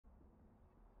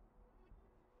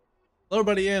Hello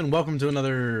everybody and welcome to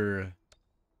another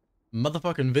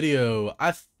motherfucking video.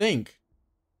 I think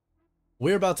what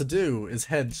we're about to do is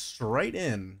head straight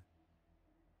in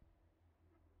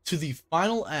to the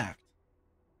final act.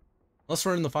 Unless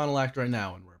we're in the final act right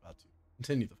now and we're about to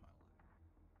continue the final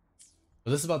act.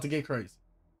 But this is about to get crazy.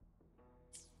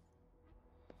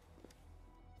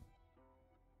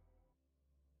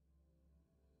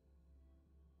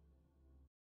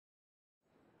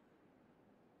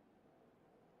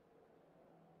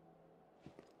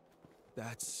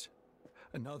 That's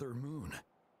another moon.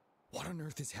 What on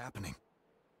earth is happening?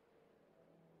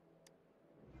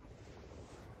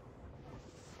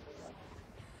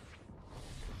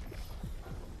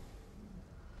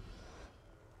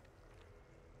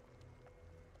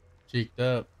 Cheeked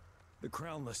up. The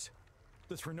Crownless.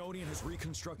 The Threnodian has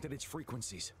reconstructed its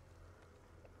frequencies.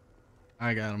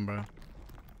 I got him, bro. It's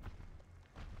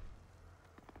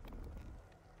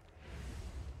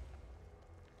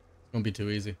gonna be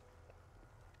too easy.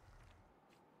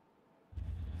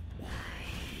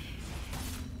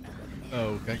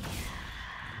 Oh, okay.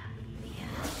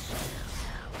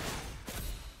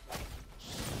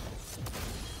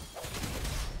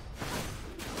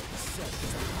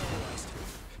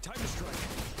 Time to strike.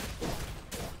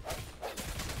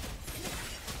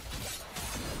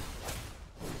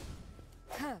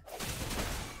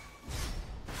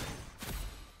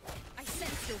 I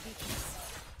sense your weakness.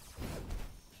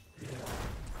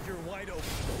 You're wide open.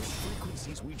 Those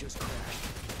frequencies we just crashed.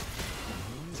 The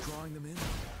moon is drawing them in.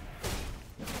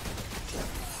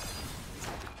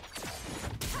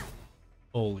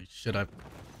 Holy shit, I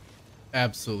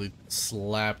absolutely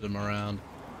slapped him around.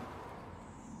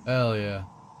 Hell yeah.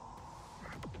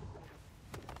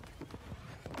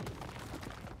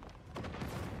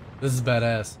 This is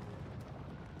badass.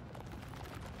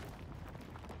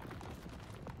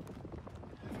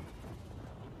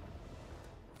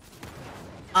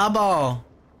 Eyeball.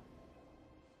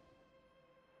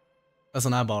 That's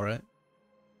an eyeball, right?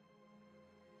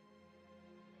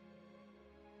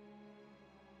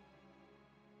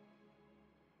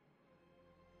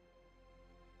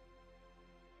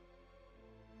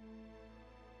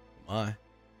 My.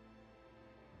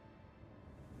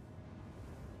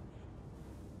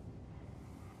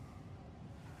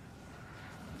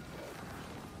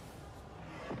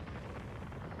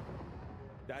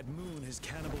 That moon has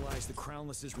cannibalized the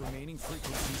Crownless's remaining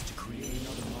frequencies to create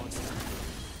another monster.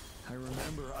 I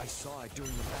remember I saw it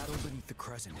during the battle beneath the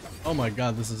Crescent. Oh my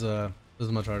god, this is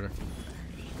much harder.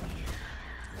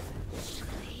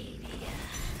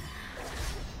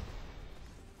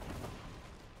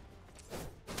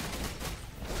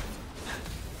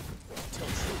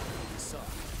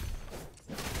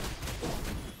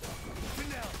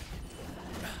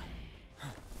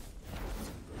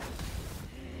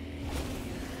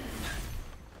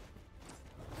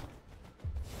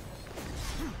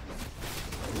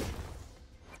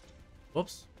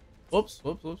 Whoops. Whoops,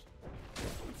 whoops, whoops.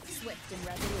 Swift and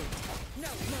resolute. No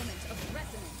moment of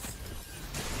resonance.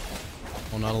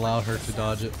 Will not allow her to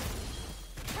dodge it. This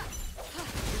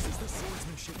is the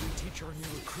swordsmanship we teach our new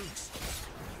recruits.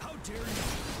 How dare you?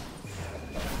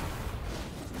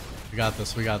 We got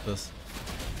this, we got this.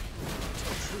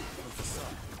 Tell truth of the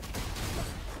sun.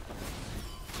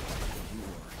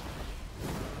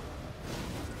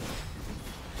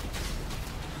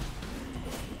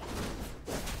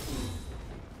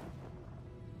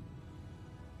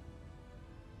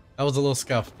 That was a little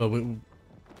scuffed, but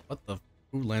what the?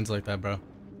 Who lands like that, bro?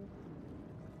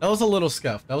 That was a little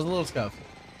scuffed. That was a little scuffed.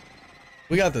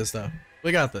 We got this, though.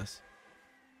 We got this.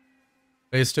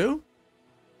 Phase 2?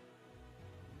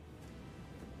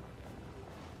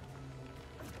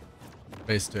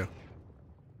 Phase 2.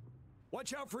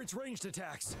 Watch out for its ranged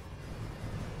attacks.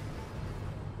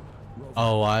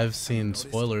 Oh, I've seen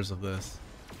spoilers of this.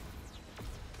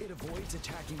 It avoids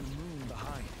attacking the moon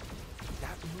behind.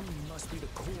 That moon must be the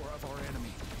core of our enemy.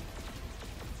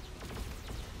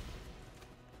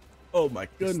 Oh my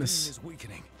This goodness. thing is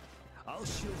weakening. I'll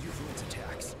shield you from its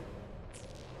attacks.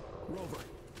 Rover,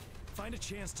 find a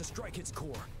chance to strike its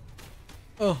core.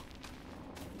 Oh.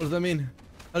 What does that mean?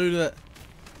 How do we do that?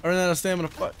 I ran out of stamina.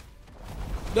 Fuck.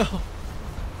 No.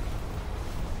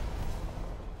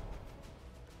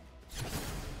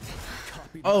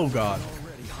 Copied Oh my god. plan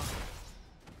already, huh?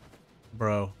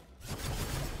 Bro.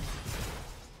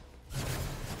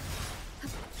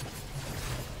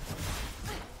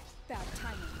 Bad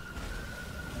timing.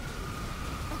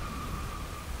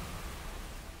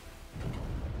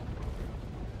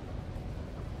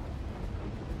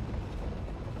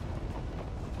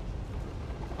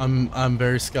 I'm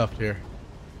very scuffed here.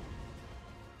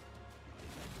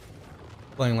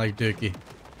 Playing like Dookie.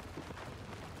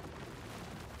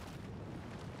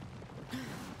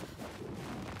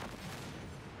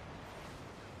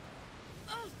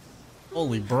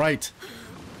 Holy bright.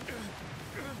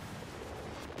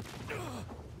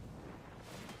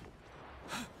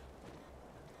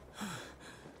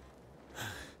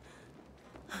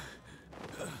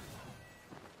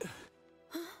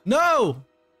 No!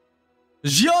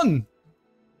 Jian!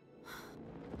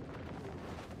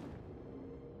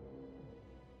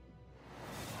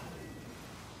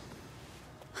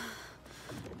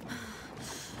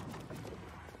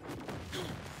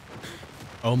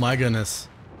 Oh my goodness.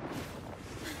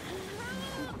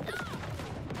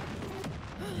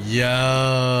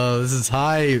 Yo, this is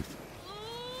hype.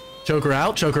 Choke her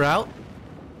out, choke her out.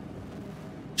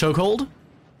 Chokehold?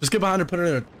 Just get behind her, put her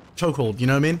in a chokehold, you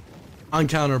know what I mean?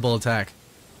 Uncounterable attack.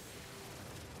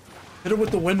 Hit her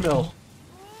with the windmill.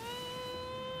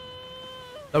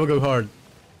 That would go hard.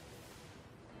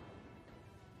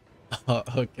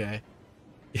 Okay.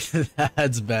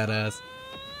 That's badass.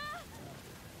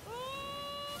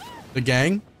 The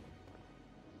gang?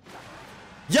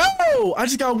 Yo! I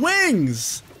just got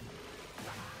wings!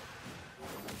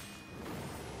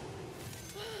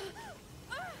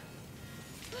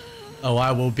 Oh,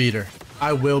 I will beat her.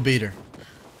 I will beat her.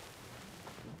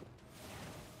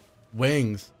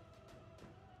 Wings.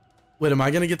 Wait, am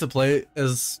I gonna get to play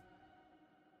as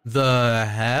the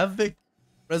Havoc?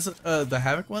 The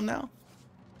Havoc one now?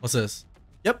 What's this?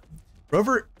 Yep.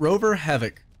 Rover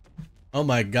Havoc. Oh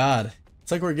my god.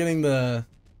 It's like we're getting the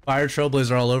Fire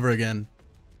Trailblazer all over again.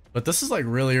 But this is like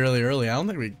really early. I don't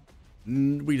think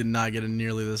we did not get it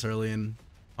nearly this early in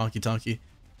Honky Tonky.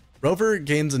 Rover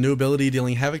gains a new ability,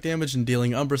 dealing havoc damage and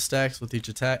dealing Umbra stacks with each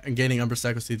attack, and gaining Umbra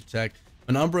stack with each attack.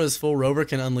 When Umbra is full, Rover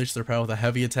can unleash their power with a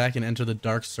heavy attack and enter the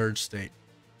Dark Surge state.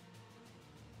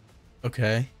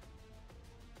 Okay.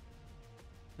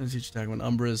 That's each attack. When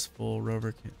Umbra is full,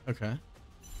 Rover can. Okay.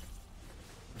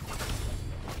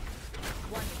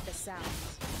 One with the sound.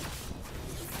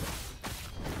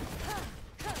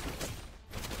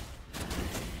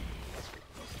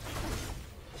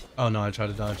 Oh no, I tried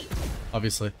to dodge.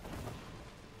 Obviously.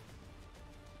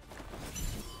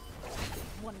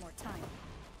 One more time.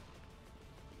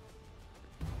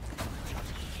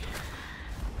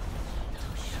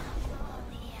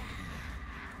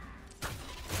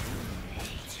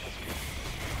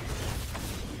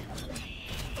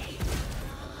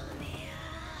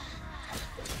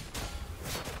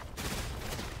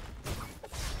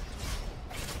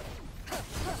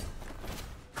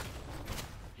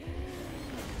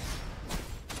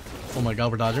 Oh my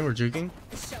god, we're dodging, we're juking.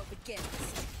 The show begins.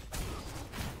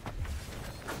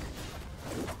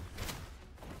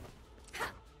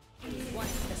 One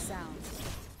with the sound.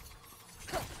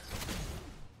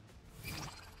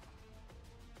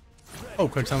 Oh,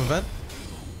 quick time event.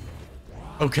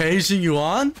 Okay, Xing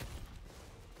Yuan?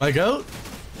 My goat?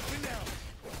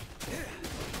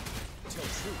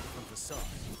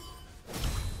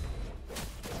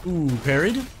 Ooh,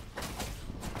 parried.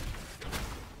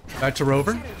 Back to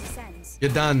Rover. You're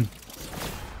done.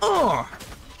 Oh!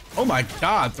 Oh my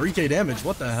god, 3k damage.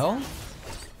 What the hell?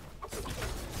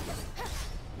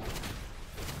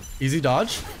 Easy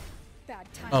dodge.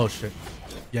 Bad time. Oh shit.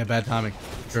 Yeah, bad timing.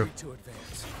 True.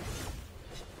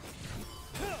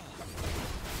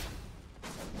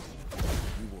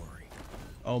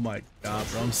 Oh my god,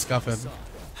 bro. I'm scuffing.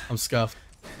 I'm scuffed.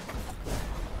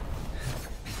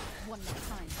 One more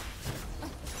time.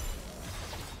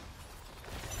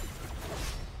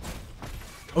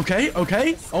 Okay,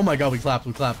 okay. Oh my god, we clapped,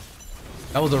 we clapped.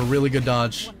 That was a really good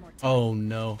dodge. Oh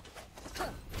no.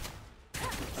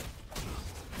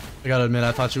 I gotta admit,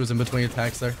 I thought she was in between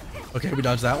attacks there. Okay, we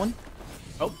dodged that one.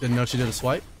 Oh, didn't know she did a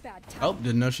swipe. Bad time. Oh,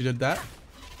 didn't know she did that.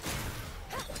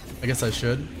 I guess I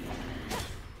should.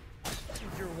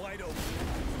 You're wide open.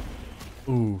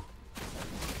 Ooh.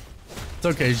 It's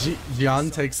okay,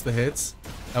 Jian takes the hits.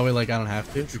 That way, like, I don't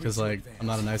have to, because, like, I'm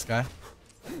not a nice guy.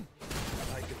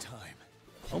 Bide the time.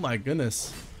 Oh my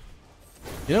goodness.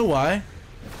 You know why?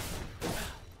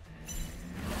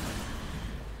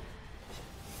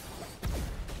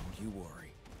 You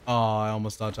worry. Oh, I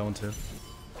almost dodged that one too.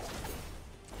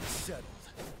 Settled.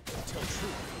 Tell truth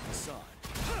with facade.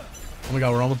 Oh my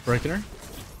god, we're almost breaking her.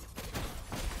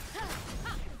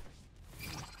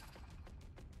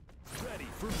 Ready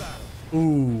for battle.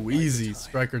 Ooh, easy.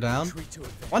 Strike her down. Retreat to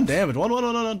advance. One damage. One.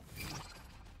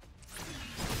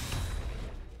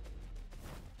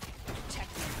 Check.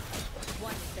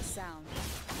 One with the sound.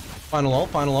 Final ult,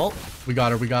 final ult. We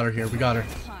got her here. We got her.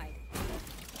 Hide.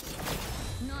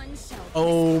 None shall.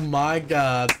 Oh my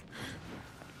god.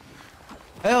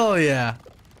 Hell yeah.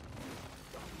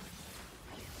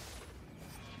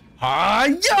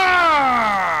 Hiya!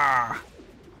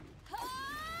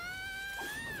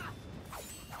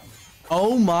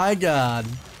 Oh my god.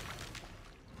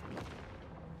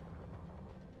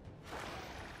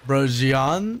 Bro,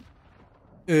 Jian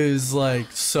is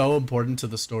like so important to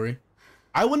the story.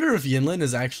 I wonder if Yinlin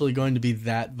is actually going to be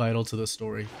that vital to the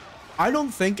story. I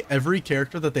don't think every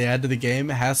character that they add to the game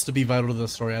has to be vital to the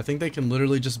story. I think they can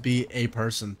literally just be a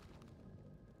person.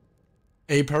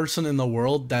 A person in the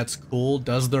world that's cool,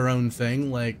 does their own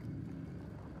thing. Like,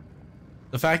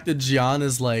 the fact that Jian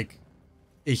is like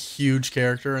a huge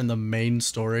character in the main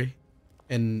story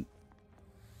and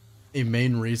a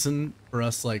main reason for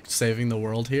us like saving the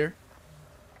world here.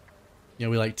 You know,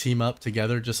 we like team up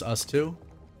together, just us two.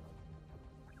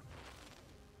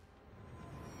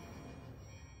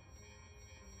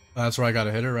 That's where I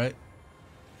gotta hit her, right?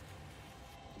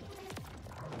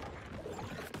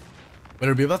 Wait,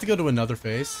 are we about to go to another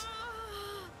phase?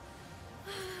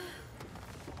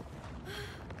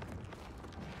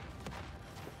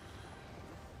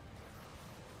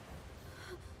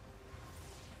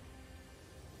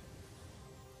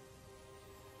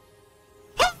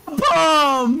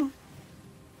 Pom!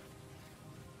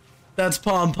 That's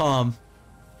Pom Pom.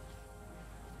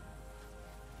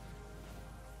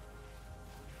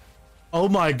 Oh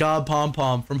my god, Pom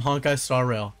Pom from Honkai Star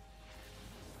Rail.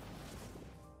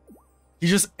 He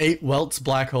just ate Welt's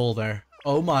black hole there.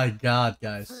 Oh my god,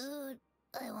 guys. Food.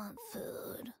 I want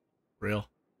food. Real.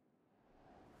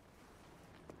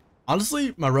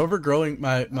 Honestly, my rover growing,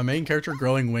 my main character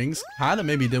growing wings kind of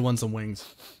maybe did want some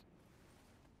wings.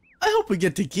 I hope we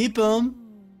get to keep him.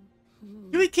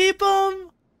 Can we keep him?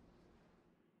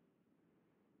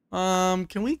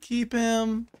 Can we keep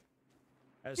him?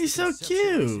 As He's the so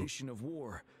cute. conceptualization of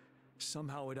war,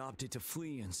 somehow it opted to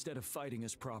flee instead of fighting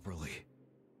us properly.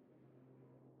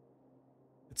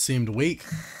 It seemed weak.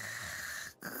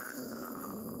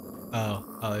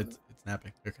 Oh, it's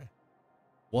napping. Okay.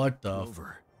 What the?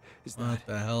 Rover, is What that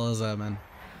the hell is that, man?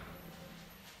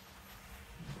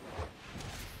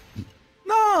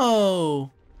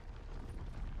 No.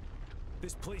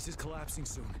 This place is collapsing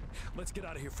soon. Let's get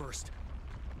out of here first.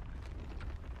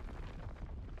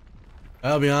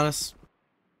 I'll be honest.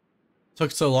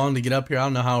 Took so long to get up here. I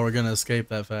don't know how we're gonna escape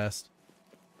that fast.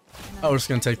 Oh, we're just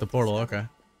gonna take the portal. Okay,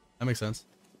 that makes sense.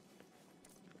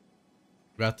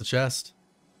 Got the chest.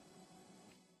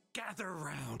 Gather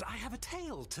round, I have a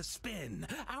tale to spin.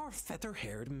 Our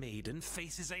feather-haired maiden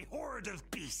faces a horde of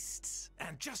beasts.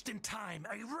 And just in time,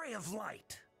 a ray of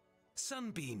light.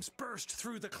 Sunbeams burst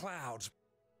through the clouds,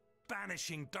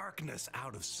 banishing darkness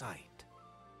out of sight.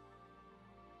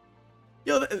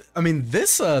 Yo, I mean,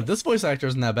 this voice actor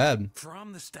isn't that bad.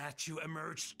 From the statue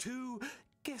emerged two.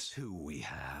 Guess who we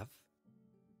have?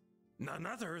 None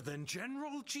other than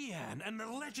General Jian and the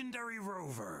legendary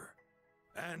rover.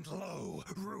 And lo,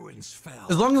 ruins fell.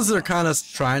 As long as they're kind of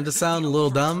trying to sound a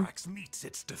little dumb. Overthrax meets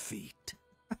its defeat.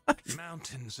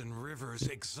 Mountains and rivers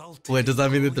exulted. Wait, does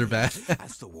that mean that they're bad?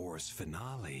 As the war's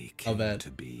finale How came bad?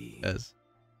 to be. Yes.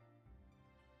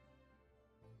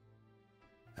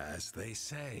 As they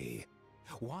say,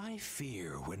 why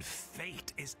fear when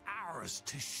fate is ours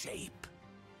to shape?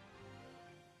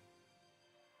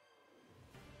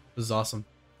 This is awesome.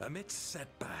 Amidst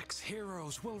setbacks,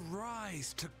 heroes will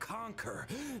rise to conquer.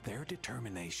 Their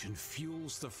determination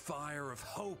fuels the fire of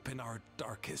hope in our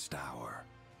darkest hour.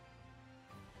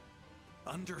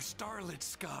 Under starlit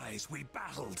skies we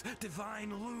battled,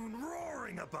 divine loon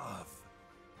roaring above.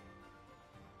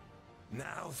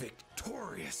 Now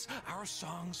victorious, our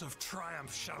songs of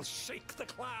triumph shall shake the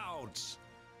clouds.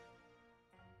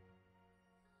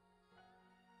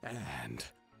 And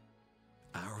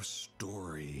our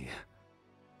story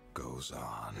goes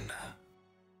on.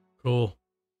 Cool.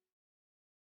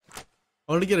 I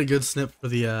wanted to get a good snip for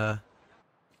the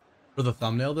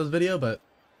thumbnail of this video, but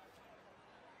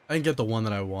I didn't get the one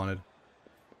that I wanted.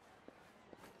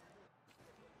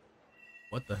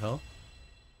 What the hell?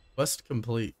 Quest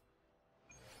complete.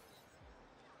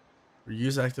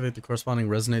 Reuse activate the corresponding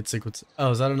resonate sequence.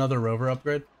 Oh, is that another rover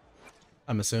upgrade?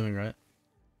 I'm assuming, right?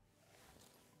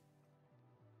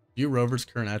 View rover's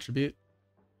current attribute.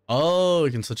 Oh,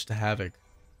 we can switch to Havoc.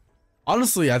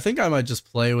 Honestly, I think I might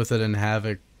just play with it in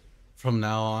Havoc from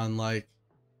now on. Like,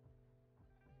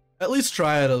 at least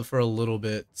try it for a little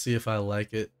bit. See if I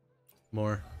like it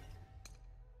more.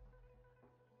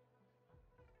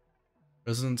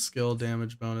 Resonance skill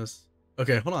damage bonus.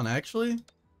 Okay, hold on. Actually,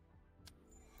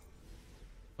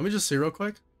 let me just see real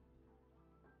quick.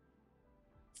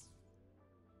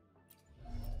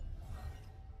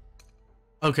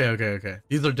 Okay.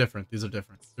 These are different.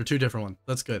 They're two different ones.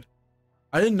 That's good.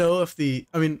 I didn't know if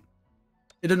I mean,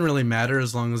 it didn't really matter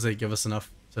as long as they give us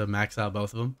enough to max out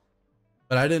both of them.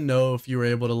 But I didn't know if you were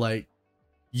able to like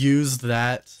use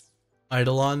that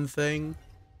Eidolon thing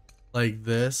like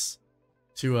this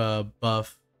to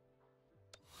buff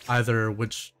either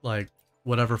which like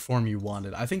whatever form you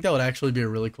wanted. I think that would actually be a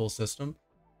really cool system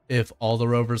if all the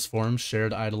rovers forms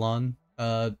shared Eidolon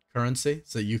currency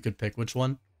so that you could pick which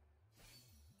one.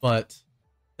 But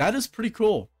that is pretty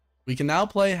cool. We can now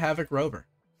play Havoc Rover.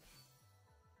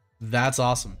 That's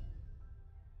awesome.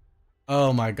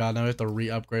 Oh my god, now we have to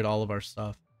re-upgrade all of our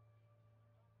stuff.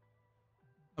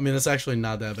 I mean, it's actually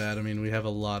not that bad. I mean, we have a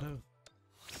lot of...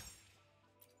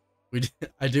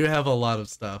 I do have a lot of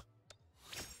stuff.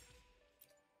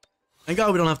 Thank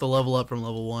god we don't have to level up from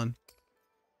level 1.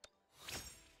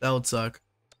 That would suck.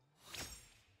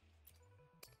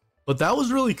 But that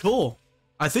was really cool.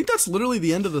 I think that's literally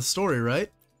the end of the story,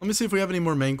 right? Let me see if we have any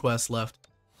more main quests left.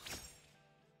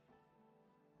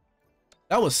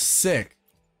 That was sick.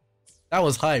 That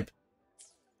was hype.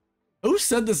 Who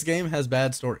said this game has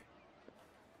bad story?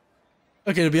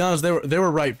 Okay, to be honest, they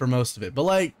were right for most of it, but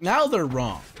like now they're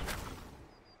wrong.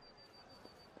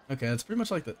 Okay, it's pretty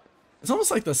much like it's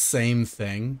almost like the same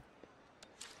thing.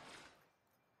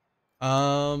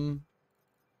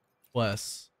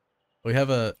 Quests. We have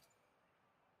a...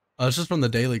 Oh, it's just from the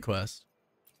daily quest.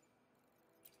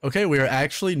 Okay, we are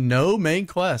actually no main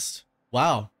quest.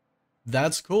 Wow.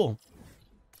 That's cool.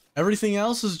 Everything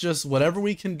else is just whatever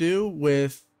we can do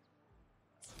with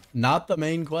not the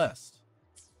main quest.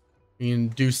 We can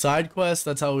do side quests.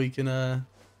 That's how we can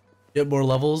get more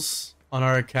levels on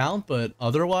our account. But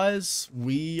otherwise,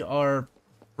 we are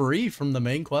free from the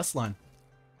main quest line.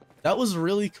 That was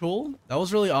really cool. That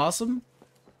was really awesome.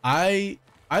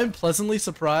 I'm pleasantly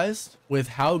surprised with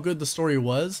how good the story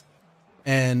was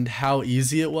and how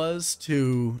easy it was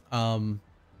to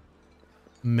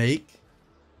make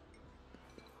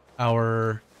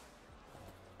our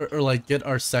or like get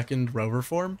our second rover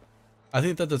form. I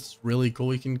think that that's really cool.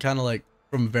 We can kind of like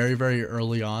from very, very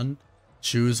early on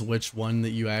choose which one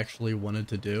that you actually wanted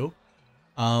to do.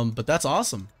 But that's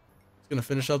awesome. Just gonna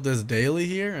finish up this daily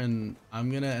here and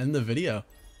I'm gonna end the video.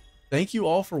 Thank you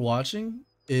all for watching.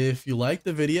 If you liked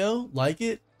the video, like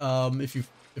it.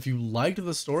 If you liked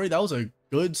the story, that was a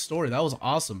good story. That was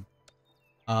awesome.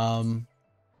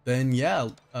 Then yeah,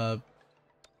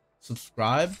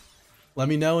 subscribe. Let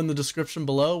me know in the description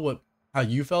below how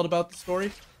you felt about the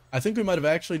story. I think we might have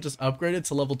actually just upgraded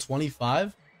to level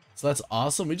 25. So that's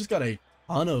awesome. We just got a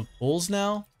ton of bulls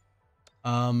now.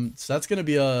 So that's going to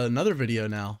be another video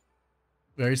now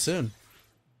very soon.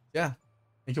 Yeah.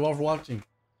 Thank you all for watching.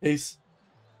 Peace.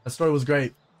 That story was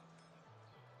great.